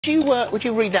Would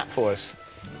you read that for us?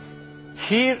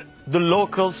 Here the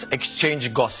locals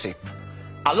exchange gossip.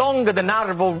 Along the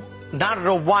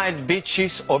narrow wide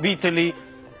beaches of Italy,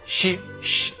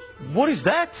 what is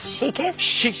that?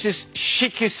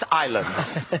 Chicest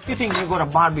islands. You think you got a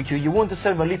barbecue, you want to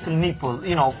serve a little nipple,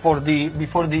 you know, before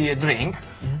the drink.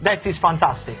 That is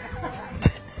fantastic.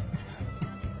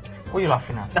 What are you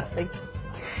laughing at? Nothing.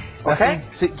 Okay?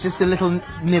 So just a little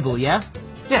nibble, yeah?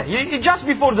 Yeah, just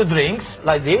before the drinks,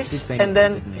 like this, and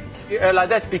then like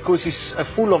that because it's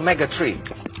full of omega-3.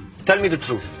 Tell me the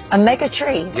truth.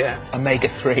 Omega-3? Yeah.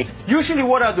 Omega-3. Usually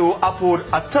what I do, I put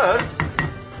a third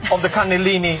of the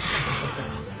cannellini.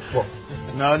 What?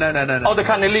 No. Of the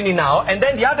cannellini now, and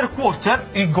then the other quarter,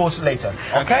 it goes later,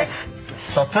 okay?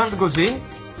 So third goes in.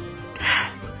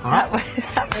 That was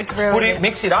brilliant. Put it,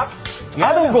 mix it up. Yeah.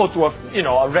 I don't go to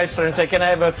a restaurant and say, can I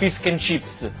have a fish and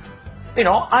chips? You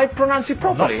know, I pronounce it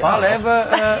properly. I'll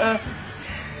have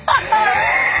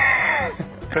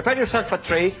prepare yourself a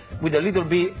tray with a little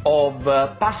bit of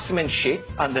parchment sheet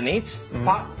underneath.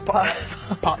 What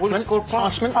is it called?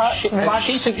 Parchment. Sheet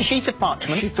of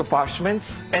parchment. Sheet of parchment.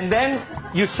 And then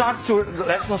you start to,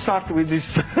 let's not start with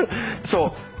this.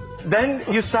 So, then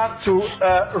you start to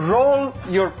roll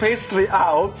your pastry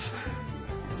out.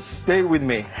 Stay with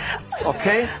me,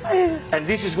 okay? And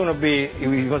this is going to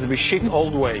be shit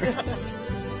all the way.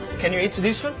 Can you eat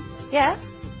this one? Yeah.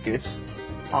 Good.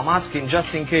 I'm asking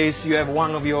just in case you have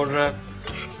one of your,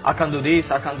 I can do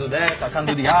this, I can do that, I can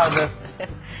do the other.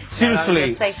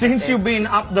 Seriously, since you've been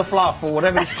up the fluff or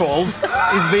whatever it's called,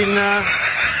 it's been,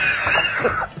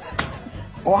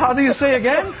 or how do you say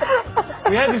again?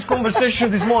 We had this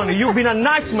conversation this morning. You've been a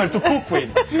nightmare to cook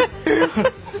with.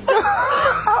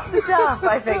 Just,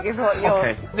 I think, is what you're...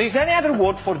 Okay. Is there any other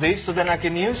word for this so then I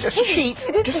can use? Just a sheet.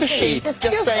 Just a sheet.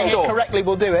 Just saying it correctly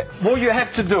will do it. What you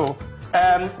have to do,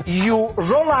 you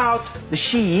roll out the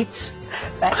sheet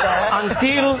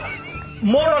until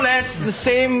more or less the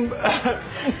same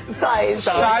size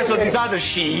of this other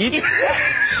sheet.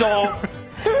 So...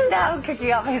 Now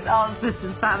cooking up his answer to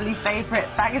family favourite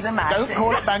bangers and mash. Don't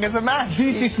call it bangers and mash.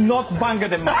 This is not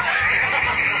bangers and mash.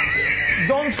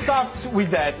 Don't start with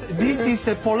that. This is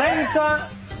a polenta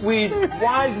with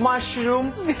wild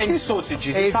mushroom and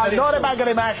sausages. It's Italian not a sausage. banger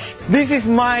and mash. This is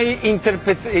my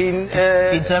interpretation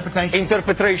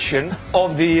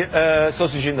of the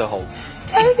sausage in the hole.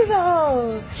 Toad in the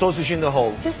hole. Sausage in the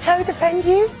hole. Does Toad offend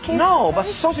you? No, but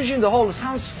sausage in the hole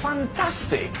sounds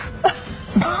fantastic.